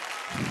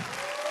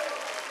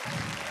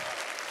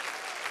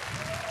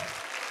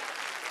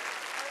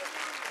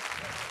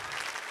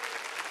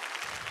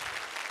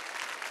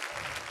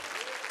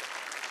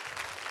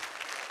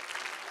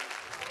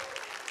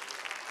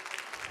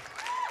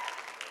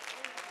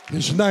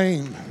 His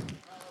name,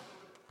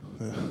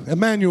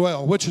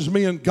 Emmanuel, which is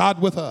meaning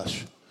God with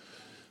us.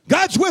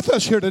 God's with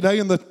us here today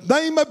in the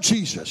name of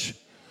Jesus.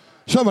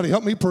 Somebody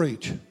help me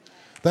preach.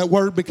 That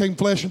word became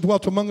flesh and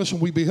dwelt among us, and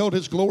we beheld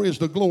his glory as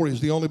the glory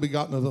is the only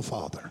begotten of the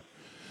Father,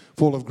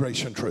 full of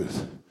grace and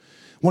truth.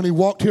 When he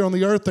walked here on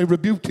the earth, they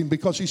rebuked him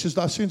because he says,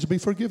 thy sins be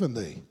forgiven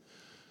thee.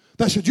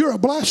 They said, you're a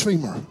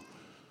blasphemer,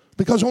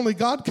 because only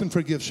God can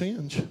forgive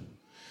sins.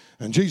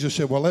 And Jesus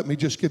said, well, let me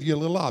just give you a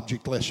little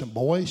object lesson,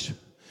 boys.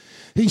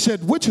 He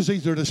said, which is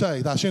easier to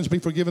say, thy sins be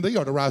forgiven thee,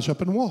 or to rise up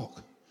and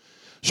walk?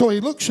 So he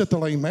looks at the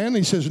lame man and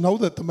he says, know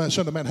that the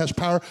Son of Man has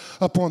power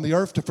upon the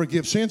earth to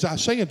forgive sins. I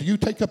say unto you,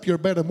 take up your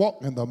bed and walk.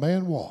 And the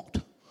man walked.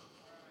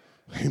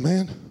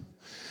 Amen.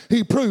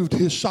 He proved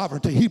his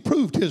sovereignty. He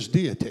proved his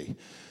deity.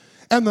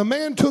 And the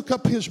man took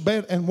up his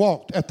bed and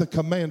walked at the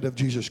command of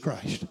Jesus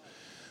Christ.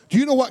 Do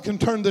you know what can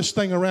turn this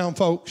thing around,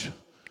 folks?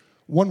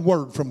 One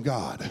word from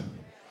God.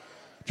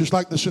 Just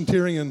like the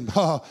centurion,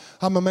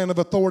 I'm a man of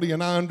authority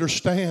and I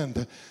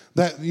understand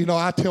that,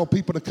 I tell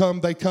people to come,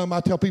 they come. I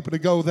tell people to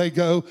go, they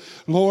go.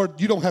 Lord,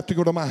 you don't have to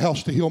go to my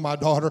house to heal my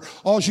daughter.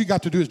 All you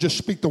got to do is just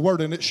speak the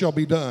word and it shall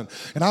be done.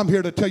 And I'm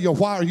here to tell you,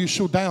 why are you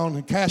so down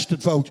and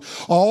casted,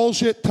 folks? All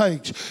it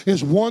takes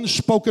is one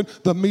spoken.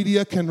 The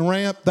media can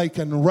rant, they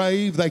can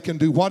rave, they can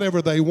do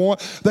whatever they want.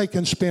 They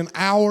can spend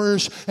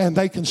hours and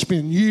they can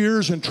spend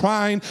years in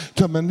trying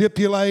to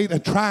manipulate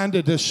and trying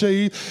to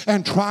deceive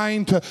and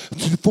trying to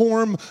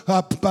form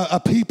a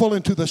people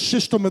into the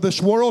system of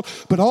this world.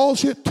 But all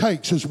it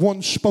takes is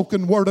one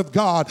spoken word of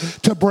God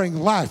to bring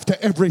life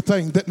to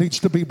everything that needs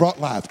to be brought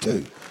life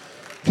to.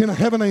 Can I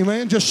have an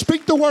amen? Just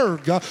speak the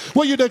word, God.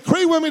 Will you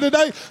decree with me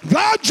today?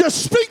 God,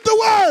 just speak the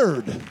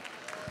word.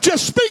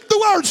 Just speak the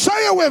word.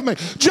 Say it with me.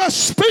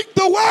 Just speak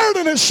the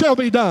word and it shall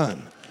be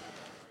done.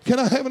 Can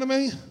I have an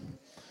amen?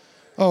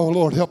 Oh,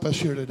 Lord, help us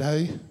here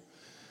today.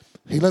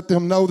 He let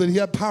them know that he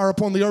had power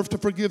upon the earth to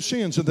forgive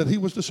sins and that he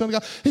was the Son of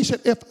God. He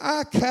said, if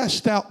I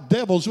cast out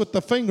devils with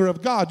the finger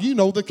of God, you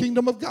know the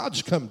kingdom of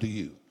God's come to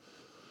you.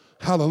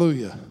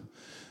 Hallelujah.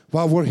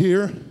 While we're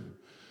here,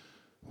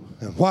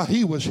 and while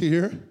he was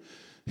here,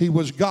 he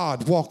was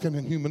God walking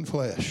in human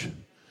flesh.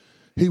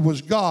 He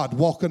was God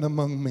walking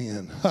among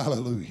men.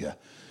 Hallelujah.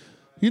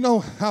 You know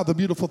how the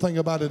beautiful thing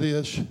about it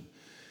is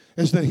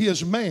that he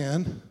is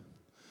man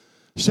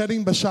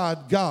sitting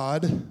beside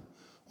God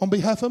on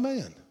behalf of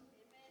man.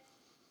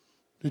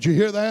 Did you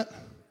hear that?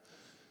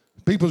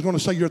 People's going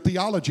to say your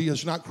theology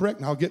is not correct,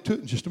 and I'll get to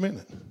it in just a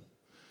minute.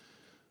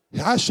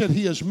 I said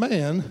he is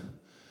man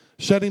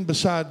sitting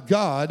beside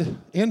God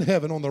in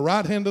heaven on the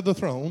right hand of the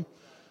throne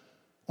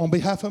on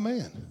behalf of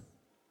man.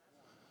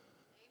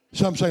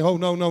 Some say, oh,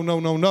 no, no,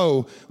 no, no,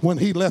 no. When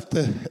he left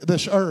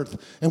this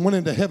earth and went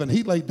into heaven,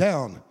 he laid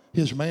down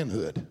his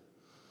manhood.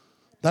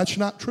 That's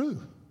not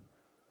true.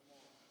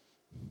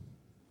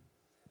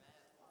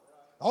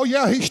 Oh,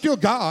 yeah, he's still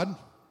God,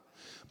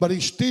 but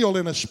he's still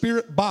in a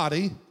spirit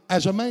body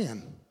as a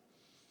man.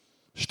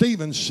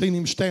 Stephen's seen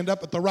him stand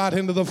up at the right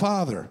hand of the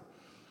Father.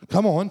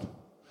 Come on.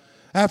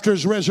 After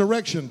his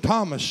resurrection,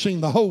 Thomas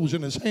seen the holes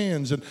in his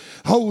hands and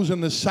holes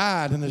in his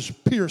side and his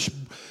pierced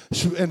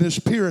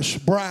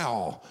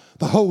brow.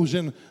 The holes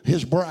in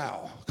his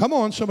brow. Come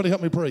on, somebody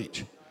help me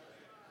preach.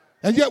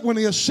 And yet when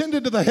he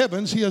ascended to the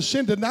heavens, he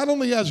ascended not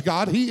only as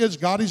God, he is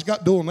God, he's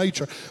got dual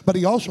nature, but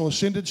he also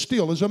ascended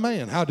still as a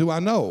man. How do I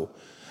know?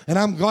 And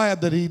I'm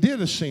glad that he did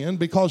ascend,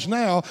 because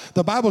now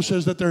the Bible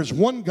says that there's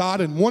one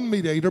God and one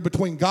mediator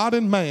between God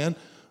and man,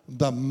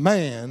 the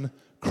man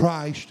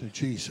Christ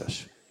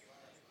Jesus.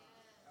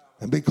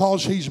 And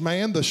because he's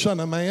man, the Son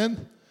of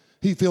Man,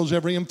 he feels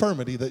every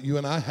infirmity that you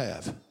and I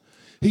have.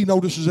 He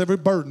notices every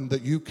burden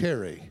that you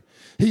carry.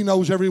 He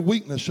knows every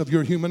weakness of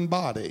your human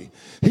body.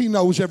 He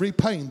knows every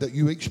pain that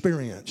you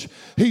experience.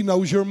 He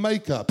knows your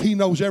makeup. He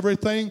knows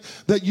everything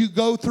that you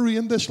go through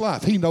in this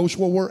life. He knows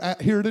where we're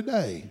at here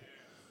today.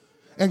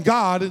 And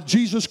God,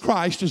 Jesus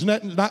Christ, is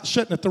not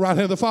sitting at the right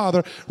hand of the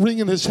Father,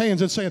 wringing his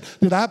hands and saying,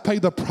 did I pay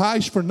the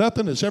price for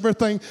nothing? Is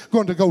everything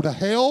going to go to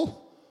hell?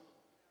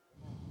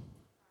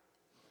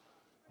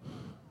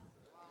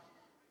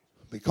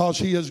 Because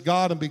he is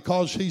God and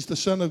because he's the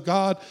Son of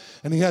God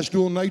and he has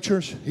dual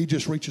natures, he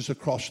just reaches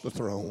across the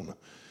throne.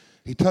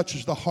 He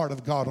touches the heart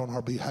of God on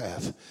our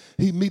behalf.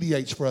 He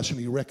mediates for us and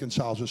he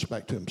reconciles us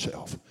back to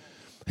himself.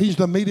 He's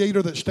the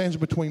mediator that stands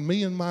between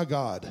me and my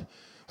God.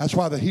 That's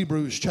why the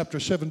Hebrews chapter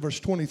 7 verse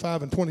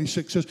 25 and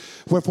 26 says,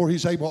 wherefore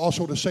he's able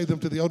also to save them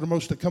to the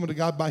uttermost that come to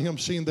God by him,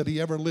 seeing that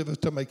he ever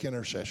liveth to make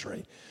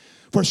intercessory.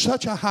 For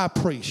such a high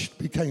priest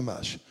became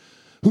us,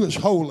 who is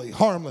holy,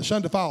 harmless,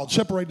 undefiled,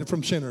 separated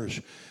from sinners,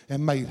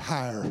 and made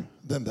higher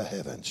than the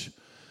heavens.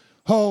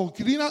 Oh,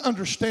 can you not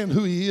understand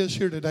who he is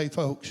here today,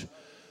 folks?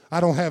 I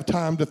don't have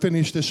time to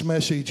finish this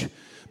message,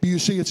 but you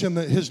see it's in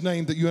his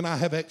name that you and I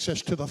have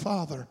access to the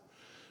Father.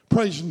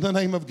 Praise in the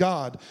name of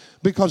God,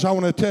 because I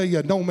want to tell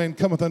you, no man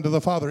cometh unto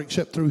the Father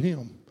except through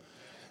him.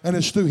 And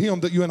it's through him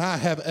that you and I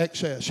have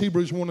access.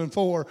 Hebrews 1 and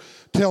 4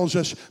 tells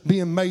us,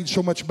 being made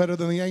so much better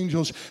than the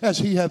angels, as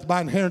he hath by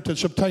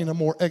inheritance obtained a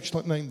more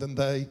excellent name than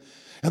they.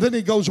 And then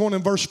he goes on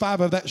in verse 5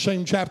 of that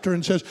same chapter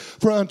and says,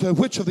 for unto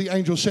which of the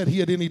angels said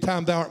he at any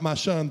time, thou art my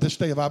son, this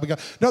day have I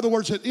begotten. In other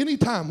words, at any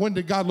time, when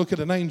did God look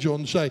at an angel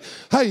and say,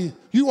 hey,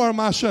 you are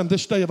my son,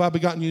 this day have I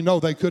begotten? You know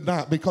they could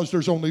not, because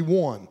there's only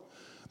one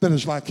that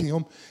is like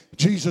him.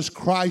 Jesus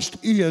Christ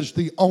is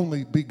the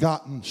only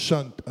begotten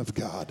Son of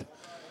God.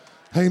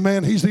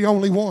 Amen. He's the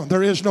only one.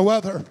 There is no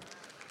other.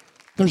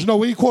 There's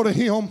no equal to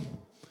him.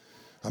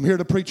 I'm here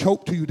to preach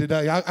hope to you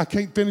today. I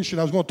can't finish it.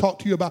 I was going to talk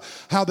to you about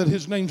how that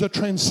his name's a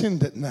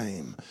transcendent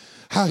name.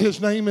 How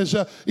his name is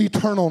an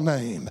eternal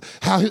name.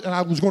 And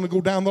I was going to go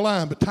down the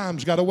line, but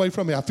time's got away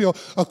from me. I feel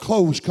a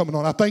close coming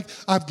on. I think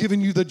I've given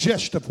you the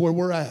gist of where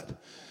we're at.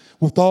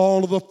 With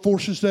all of the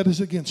forces that is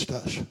against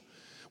us.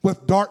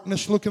 With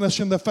darkness looking us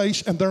in the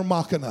face and they're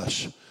mocking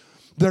us.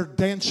 They're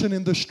dancing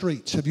in the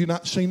streets. Have you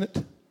not seen it?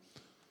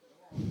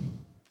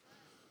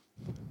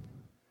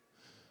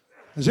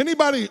 Is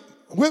anybody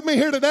with me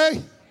here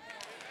today?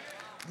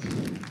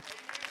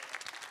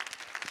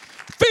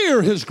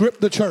 Fear has gripped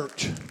the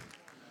church.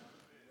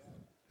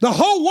 The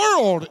whole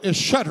world is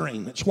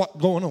shuddering. It's what's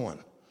going on.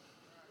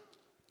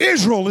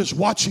 Israel is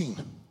watching.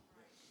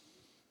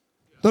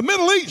 The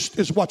Middle East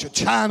is watching.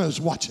 China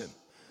is watching.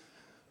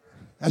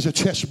 As a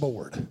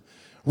chessboard,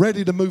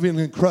 ready to move in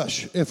and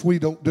crush if we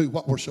don't do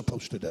what we're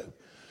supposed to do.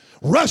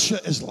 Russia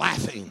is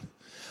laughing.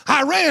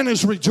 Iran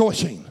is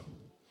rejoicing.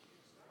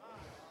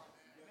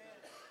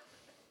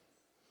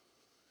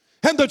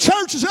 And the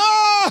church is,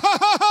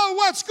 oh,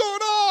 what's going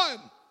on?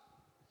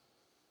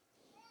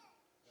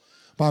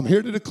 But I'm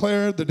here to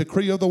declare the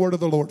decree of the word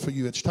of the Lord for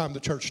you. It's time the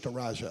church to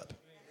rise up.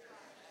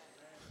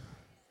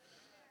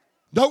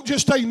 Don't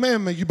just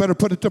amen me. You better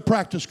put it to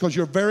practice, because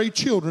your very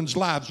children's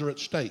lives are at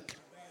stake.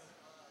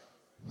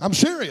 I'm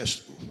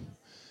serious.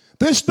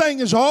 This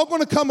thing is all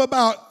going to come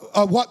about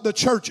what the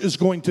church is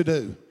going to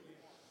do.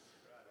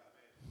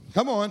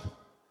 Come on.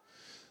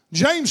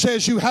 James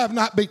says you have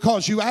not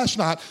because you ask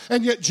not.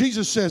 And yet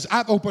Jesus says,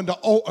 I've opened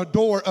a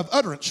door of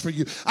utterance for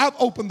you. I've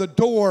opened the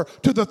door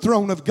to the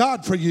throne of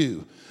God for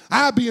you.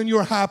 I, being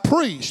your high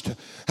priest,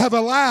 have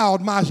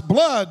allowed my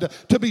blood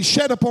to be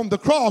shed upon the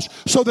cross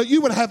so that you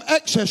would have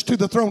access to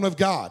the throne of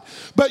God.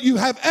 But you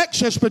have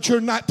access, but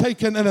you're not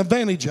taking an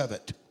advantage of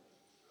it.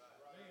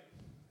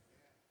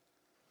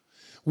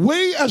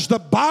 We as the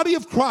body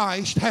of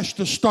Christ has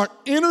to start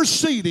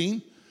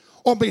interceding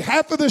on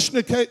behalf of this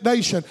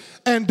nation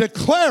and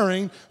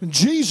declaring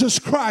Jesus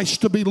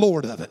Christ to be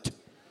Lord of it.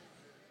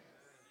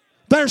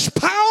 There's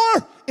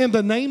power in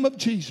the name of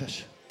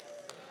Jesus.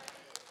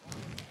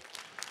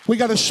 We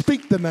got to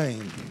speak the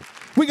name.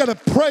 We got to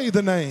pray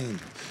the name.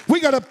 We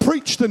got to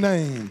preach the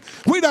name.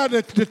 We got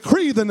to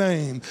decree the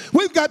name.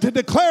 We've got to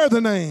declare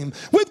the name.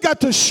 We've got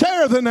to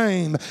share the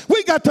name.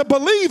 We got to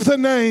believe the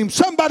name.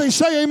 Somebody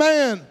say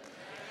amen.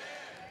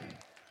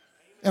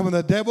 And when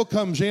the devil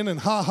comes in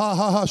and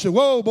say,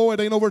 whoa, boy, it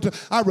ain't over.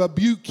 I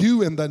rebuke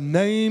you in the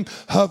name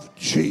of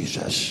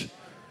Jesus.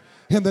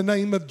 In the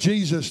name of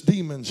Jesus,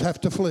 demons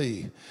have to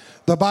flee.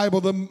 The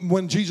Bible,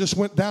 when Jesus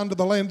went down to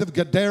the land of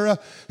Gadara,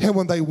 and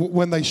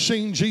when they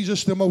seen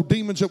Jesus, them old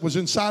demons that was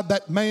inside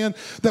that man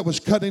that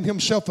was cutting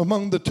himself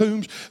among the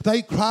tombs,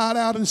 they cried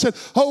out and said,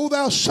 "Oh,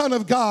 thou Son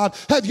of God,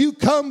 have you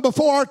come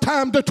before our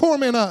time to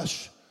torment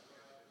us?"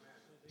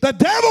 The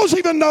devils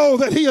even know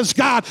that he is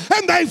God,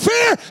 and they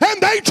fear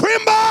and they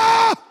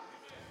tremble.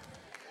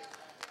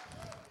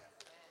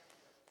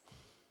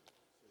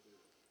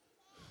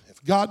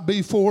 If God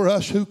be for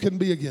us, who can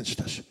be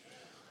against us?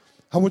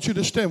 I want you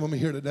to stand with me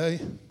here today.